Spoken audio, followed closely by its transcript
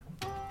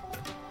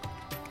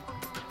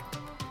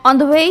On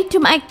the way to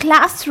my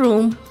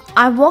classroom,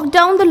 I walked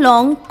down the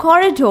long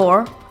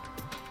corridor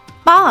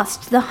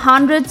past the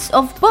hundreds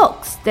of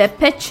books, their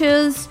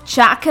pictures,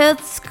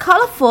 jackets,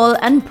 colorful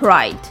and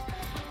bright.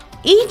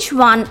 Each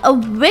one a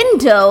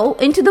window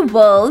into the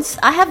worlds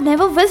I have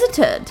never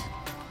visited.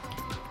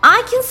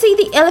 I can see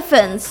the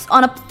elephants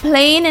on a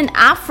plane in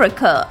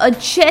Africa, a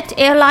jet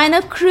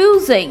airliner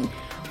cruising,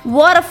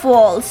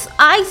 waterfalls,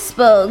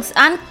 icebergs,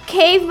 and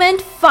cavemen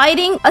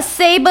fighting a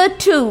saber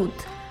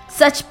tooth.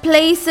 Such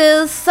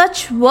places,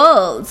 such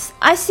worlds.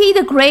 I see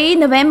the grey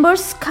November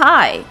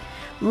sky,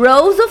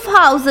 rows of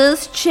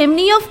houses,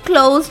 chimney of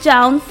closed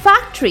down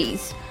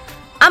factories.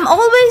 I'm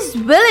always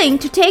willing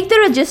to take the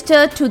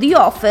register to the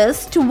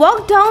office, to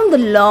walk down the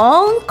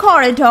long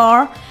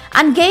corridor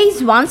and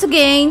gaze once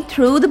again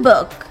through the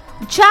book,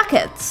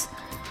 jackets,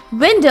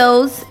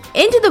 windows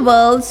into the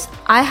worlds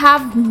I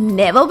have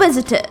never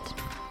visited.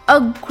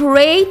 A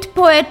great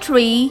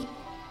poetry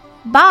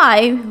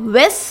by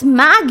Wes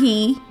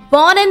Mackey,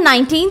 born in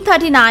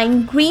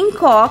 1939, Green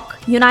Cork,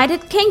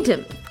 United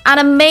Kingdom. An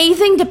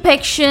amazing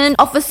depiction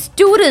of a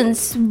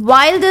student's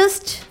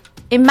wildest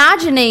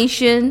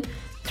imagination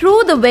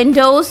through the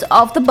windows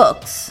of the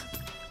books,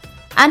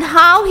 and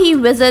how he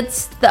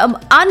visits the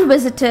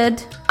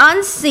unvisited,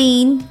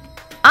 unseen,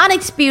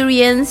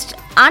 unexperienced,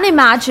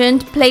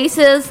 unimagined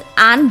places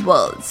and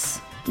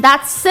worlds.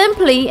 That's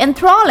simply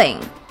enthralling.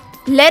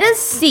 Let us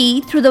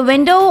see through the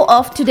window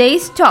of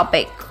today's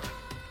topic.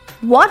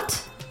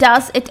 What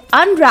does it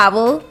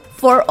unravel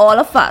for all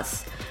of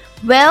us?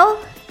 Well,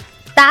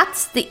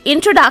 that's the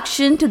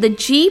introduction to the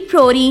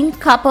G-protein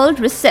coupled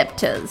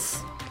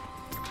receptors.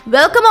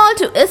 Welcome all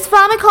to Is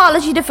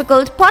Pharmacology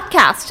Difficult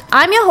podcast.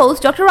 I'm your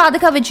host, Dr.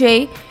 Radhika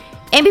Vijay,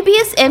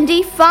 MBBS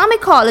MD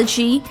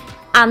Pharmacology,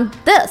 and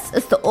this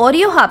is the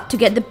audio hub to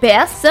get the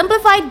best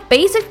simplified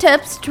basic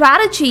tips,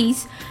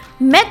 strategies,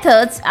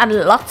 methods, and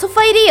lots of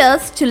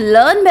ideas to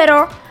learn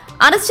better,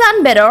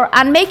 understand better,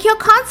 and make your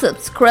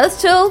concepts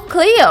crystal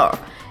clear.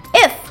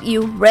 If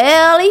you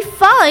really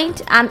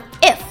find, and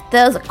if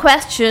there's a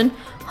question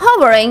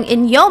hovering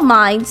in your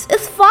minds,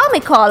 is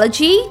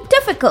pharmacology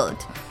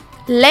difficult?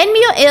 Lend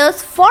me your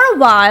ears for a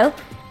while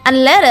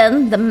and let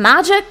in the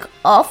magic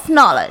of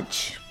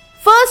knowledge.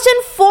 First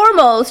and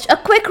foremost, a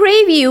quick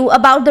review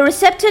about the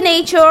receptor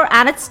nature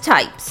and its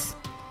types.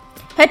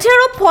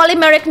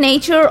 Heteropolymeric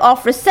nature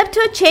of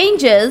receptor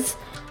changes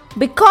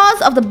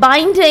because of the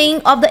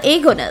binding of the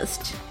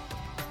agonist.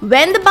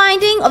 When the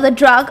binding of the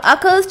drug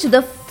occurs to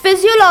the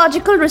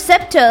physiological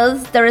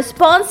receptors, the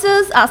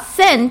responses are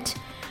sent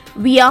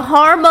via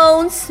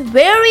hormones,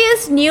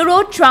 various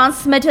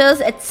neurotransmitters,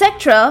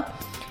 etc.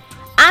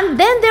 And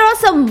then there are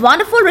some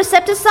wonderful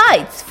receptor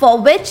sites for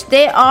which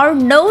there are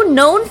no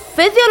known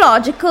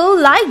physiological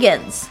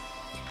ligands.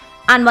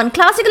 And one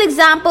classical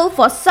example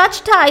for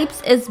such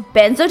types is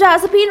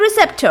benzodiazepine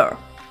receptor.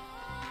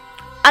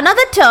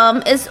 Another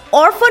term is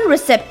orphan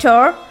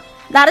receptor,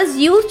 that is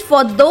used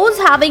for those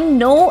having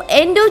no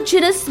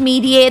endogenous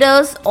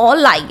mediators or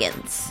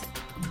ligands.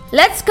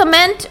 Let's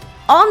comment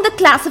on the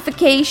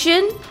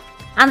classification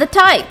and the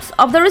types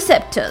of the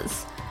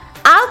receptors.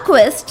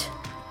 Alquist,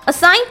 a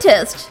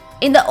scientist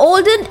in the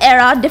olden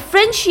era,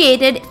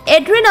 differentiated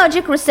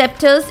adrenergic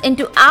receptors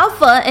into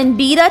alpha and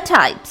beta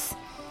types.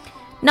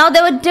 Now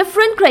there were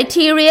different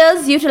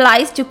criteria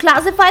utilized to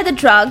classify the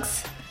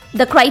drugs.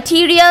 The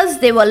criteria,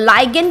 they were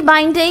ligand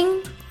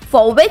binding,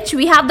 for which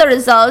we have the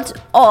result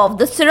of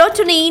the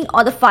serotonin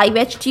or the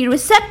 5-HT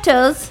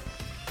receptors.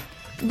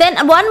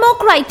 Then one more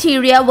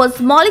criteria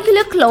was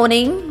molecular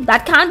cloning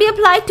that can be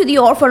applied to the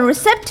orphan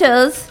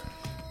receptors.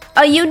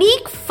 A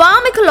unique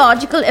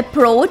pharmacological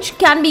approach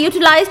can be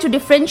utilized to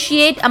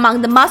differentiate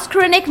among the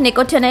muscarinic,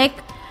 nicotinic,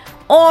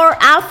 or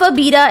alpha,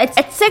 beta,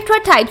 etc.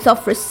 types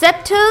of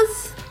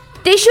receptors.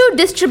 Tissue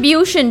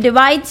distribution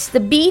divides the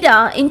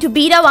beta into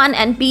beta 1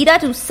 and beta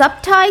 2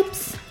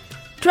 subtypes.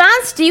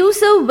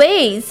 Transducer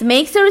ways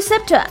makes the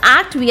receptor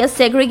act via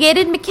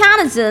segregated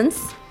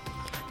mechanisms,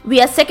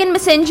 via second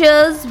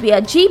messengers, via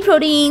G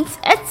proteins,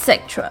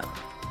 etc.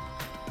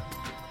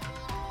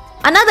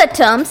 Another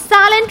term,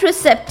 silent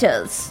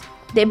receptors.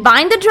 They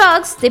bind the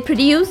drugs, they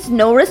produce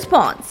no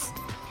response.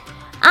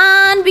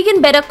 And we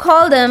can better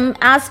call them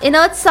as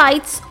inert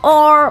sites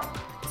or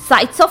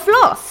sites of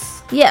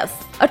loss.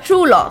 Yes, a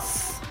true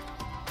loss.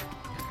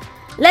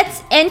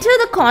 Let's enter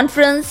the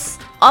conference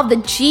of the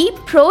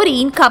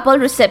G-protein coupled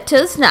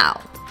receptors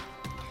now.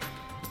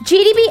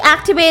 GDP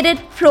activated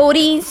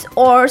proteins,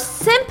 or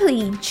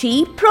simply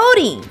G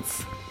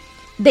proteins.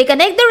 They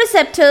connect the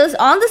receptors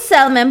on the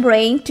cell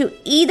membrane to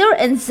either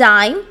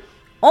enzyme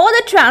or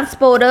the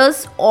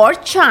transporters or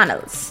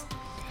channels.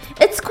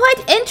 It's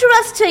quite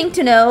interesting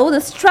to know the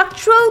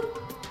structural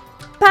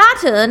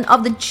pattern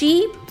of the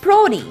G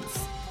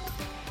proteins.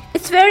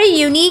 It's very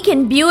unique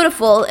and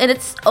beautiful in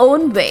its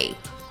own way.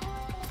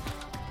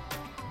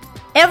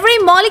 Every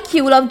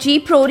molecule of G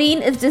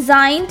protein is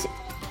designed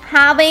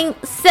having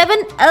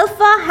 7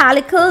 alpha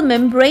helical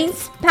membrane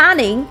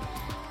spanning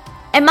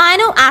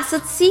amino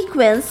acid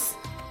sequence,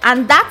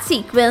 and that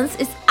sequence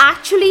is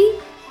actually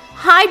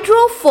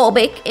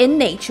hydrophobic in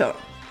nature.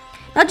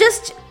 Now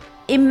just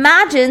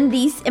imagine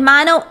these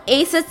amino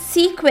acid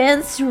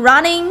sequence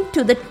running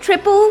to the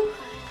triple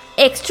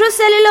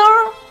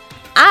extracellular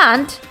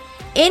and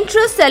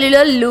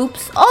intracellular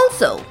loops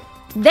also.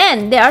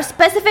 Then there are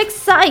specific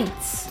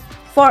sites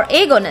for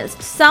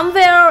agonists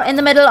somewhere in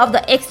the middle of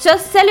the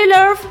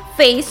extracellular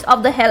phase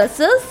of the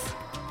helices.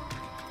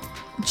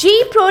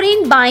 G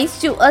protein binds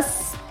to a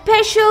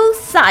special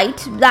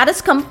site that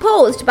is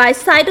composed by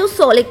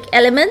cytosolic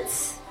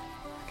elements.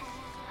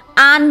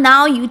 And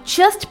now you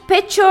just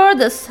picture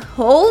this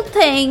whole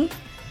thing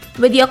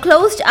with your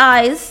closed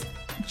eyes.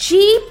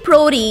 G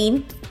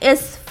protein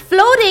is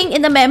floating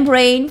in the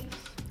membrane.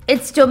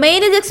 Its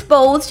domain is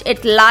exposed.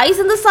 It lies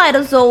in the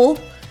cytosol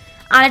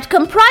and it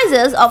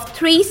comprises of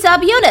 3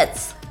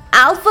 subunits: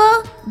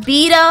 alpha,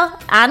 beta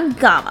and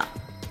gamma.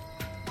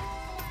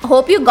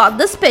 Hope you got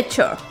this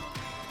picture.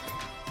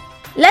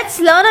 Let's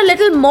learn a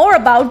little more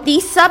about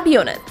these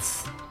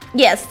subunits.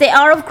 Yes, they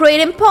are of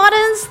great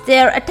importance.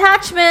 Their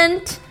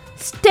attachment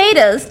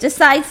status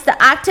decides the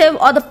active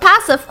or the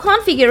passive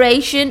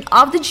configuration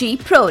of the G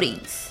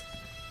proteins.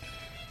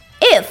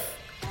 If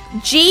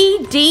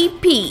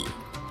GDP,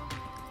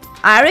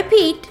 I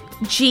repeat,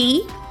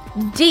 GDP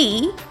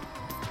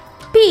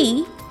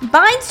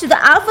binds to the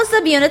alpha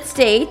subunit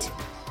state,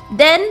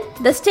 then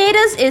the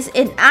status is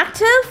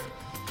inactive,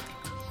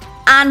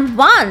 and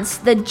once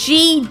the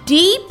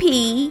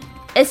GDP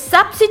is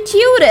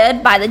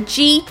substituted by the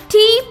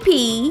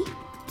GTP,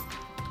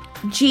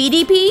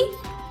 GDP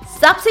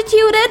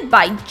substituted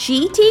by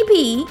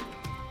GTP,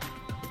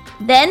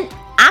 then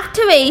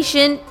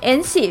activation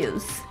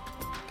ensues.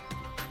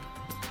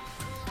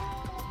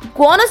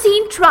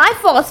 Guanosine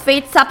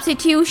triphosphate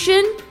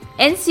substitution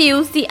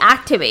ensues the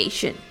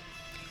activation,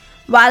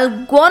 while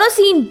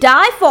guanosine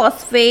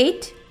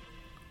diphosphate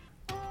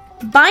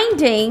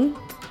binding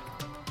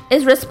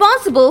is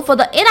responsible for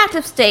the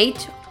inactive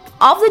state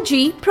of the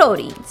G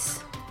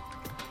proteins.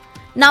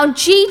 Now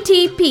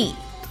GTP,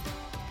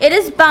 it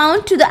is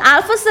bound to the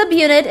alpha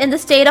subunit in the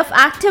state of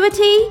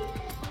activity,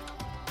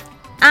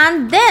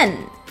 and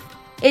then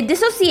it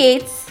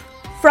dissociates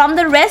from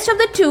the rest of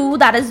the 2,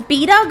 that is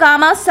beta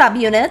gamma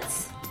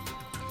subunits.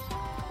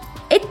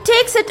 It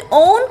takes its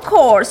own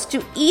course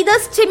to either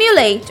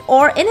stimulate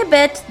or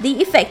inhibit the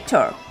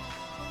effector.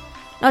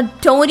 Now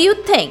don't you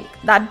think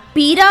that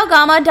beta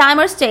gamma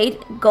dimer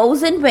state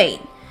goes in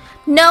vain?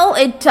 No,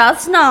 it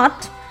does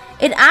not.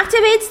 It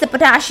activates the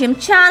potassium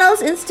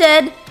channels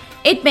instead.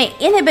 It may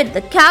inhibit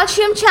the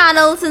calcium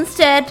channels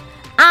instead,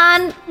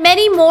 and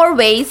many more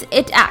ways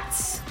it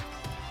acts.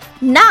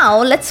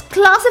 Now let's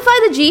classify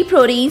the G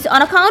proteins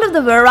on account of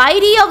the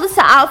variety of the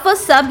alpha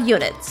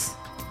subunits.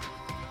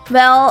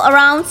 Well,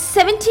 around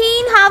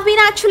 17 have been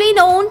actually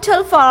known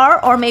till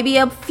far, or maybe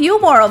a few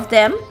more of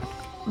them.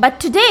 But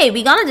today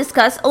we're gonna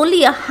discuss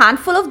only a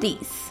handful of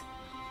these.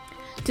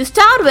 To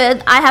start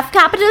with, I have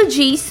capital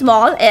G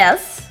small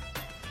s.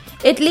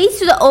 It leads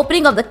to the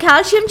opening of the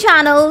calcium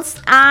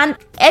channels and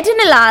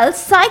adenylyl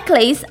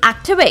cyclase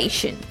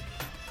activation.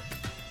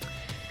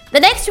 The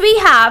next we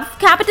have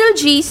capital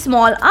G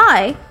small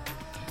I,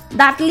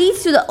 that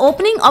leads to the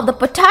opening of the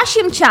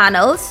potassium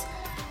channels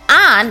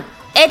and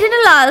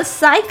adenylyl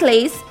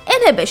cyclase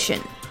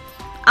inhibition.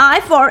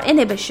 I for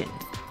inhibition.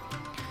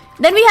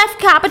 Then we have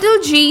capital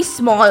G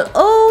small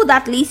o,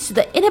 that leads to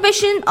the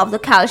inhibition of the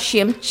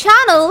calcium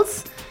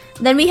channels.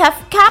 Then we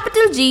have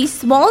capital G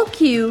small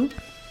q,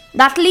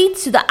 that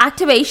leads to the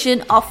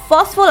activation of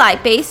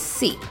phospholipase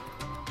C.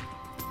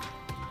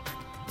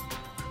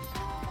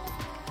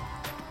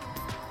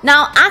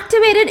 Now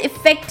activated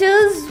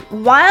effectors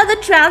via the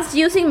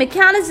transducing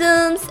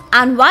mechanisms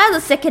and via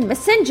the second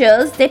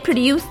messengers, they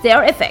produce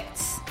their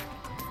effects.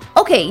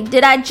 Okay,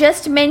 did I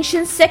just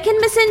mention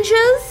second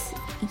messengers?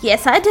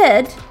 Yes, I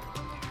did.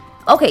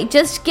 Okay,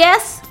 just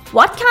guess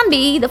what can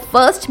be the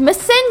first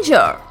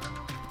messenger.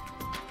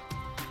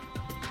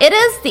 It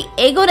is the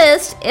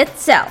agonist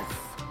itself.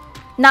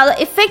 Now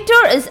the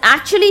effector is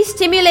actually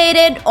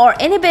stimulated or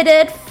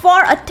inhibited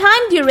for a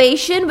time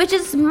duration which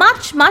is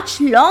much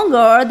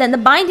longer than the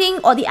binding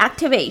or the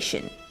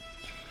activation.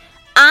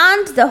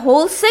 And the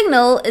whole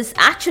signal is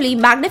actually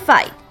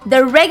magnified.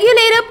 The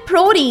regulator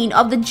protein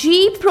of the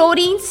G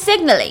protein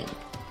signaling,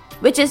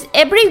 which is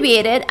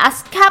abbreviated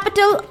as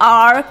capital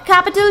R,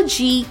 capital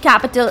G,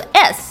 capital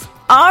S,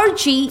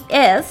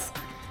 RGS,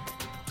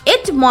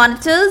 it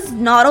monitors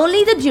not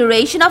only the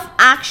duration of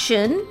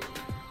action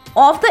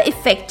of the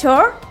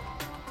effector,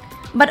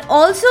 but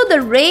also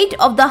the rate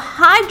of the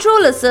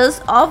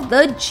hydrolysis of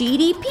the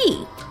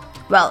GDP.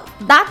 Well,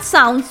 that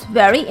sounds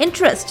very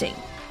interesting.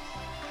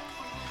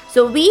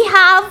 So we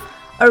have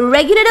a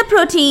regulator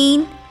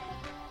protein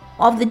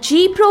of the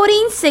G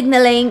protein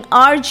signaling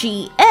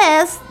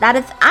RGS that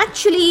is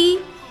actually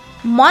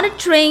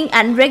monitoring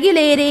and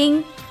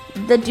regulating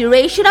the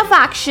duration of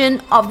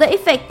action of the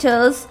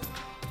effectors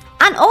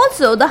and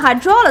also the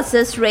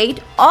hydrolysis rate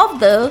of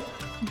the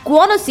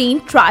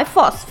guanosine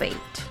triphosphate.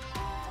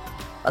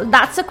 Well,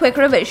 that's a quick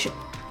revision.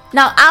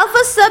 Now alpha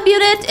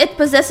subunit, it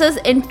possesses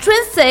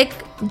intrinsic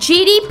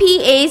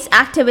GDPase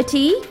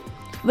activity,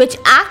 which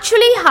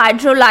actually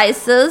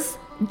hydrolyzes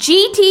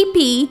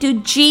GTP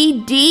to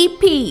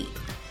GDP,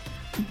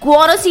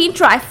 guanosine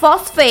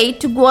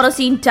triphosphate to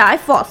guanosine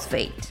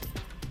diphosphate.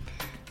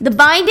 The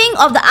binding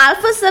of the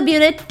alpha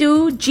subunit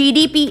to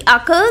GDP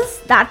occurs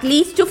that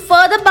leads to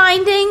further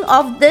binding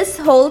of this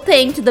whole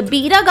thing to the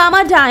beta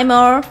gamma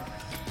dimer,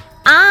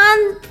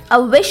 and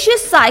a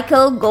vicious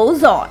cycle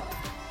goes on.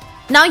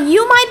 Now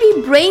you might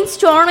be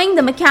brainstorming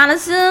the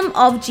mechanism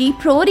of G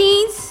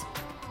proteins.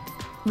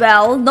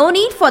 Well, no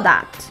need for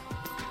that.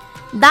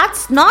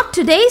 That's not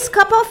today's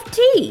cup of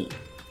tea.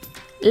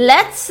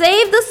 Let's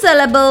save the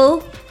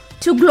syllable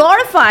to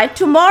glorify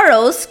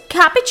tomorrow's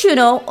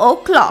cappuccino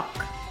o'clock.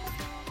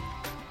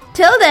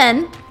 Till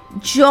then,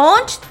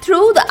 jaunt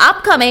through the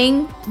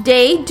upcoming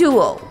day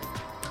duo,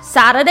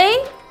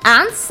 Saturday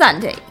and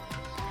Sunday.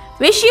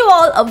 Wish you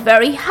all a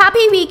very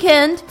happy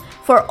weekend.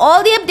 For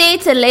all the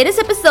updates and latest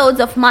episodes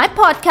of my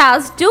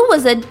podcast, do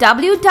visit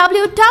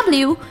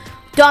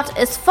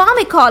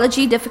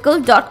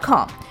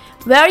www.ispharmacologydifficult.com,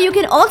 where you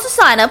can also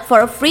sign up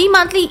for a free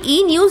monthly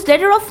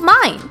e-newsletter of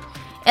mine.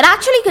 It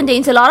actually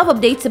contains a lot of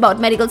updates about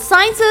medical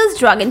sciences,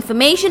 drug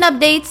information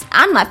updates,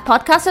 and my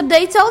podcast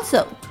updates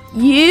also.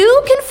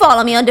 You can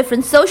follow me on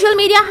different social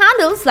media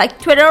handles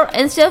like Twitter,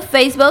 Insta,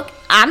 Facebook,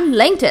 and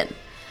LinkedIn.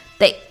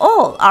 They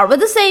all are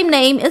with the same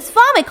name as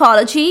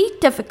Pharmacology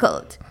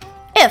Difficult.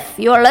 If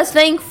you are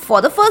listening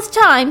for the first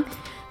time,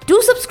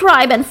 do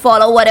subscribe and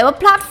follow whatever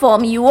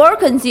platform you are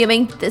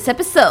consuming this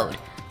episode.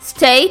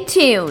 Stay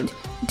tuned.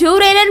 Do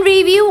rate and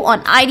review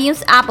on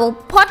iTunes, Apple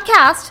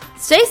Podcast.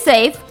 Stay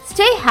safe,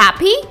 stay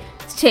happy,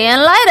 stay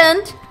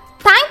enlightened.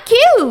 Thank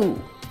you.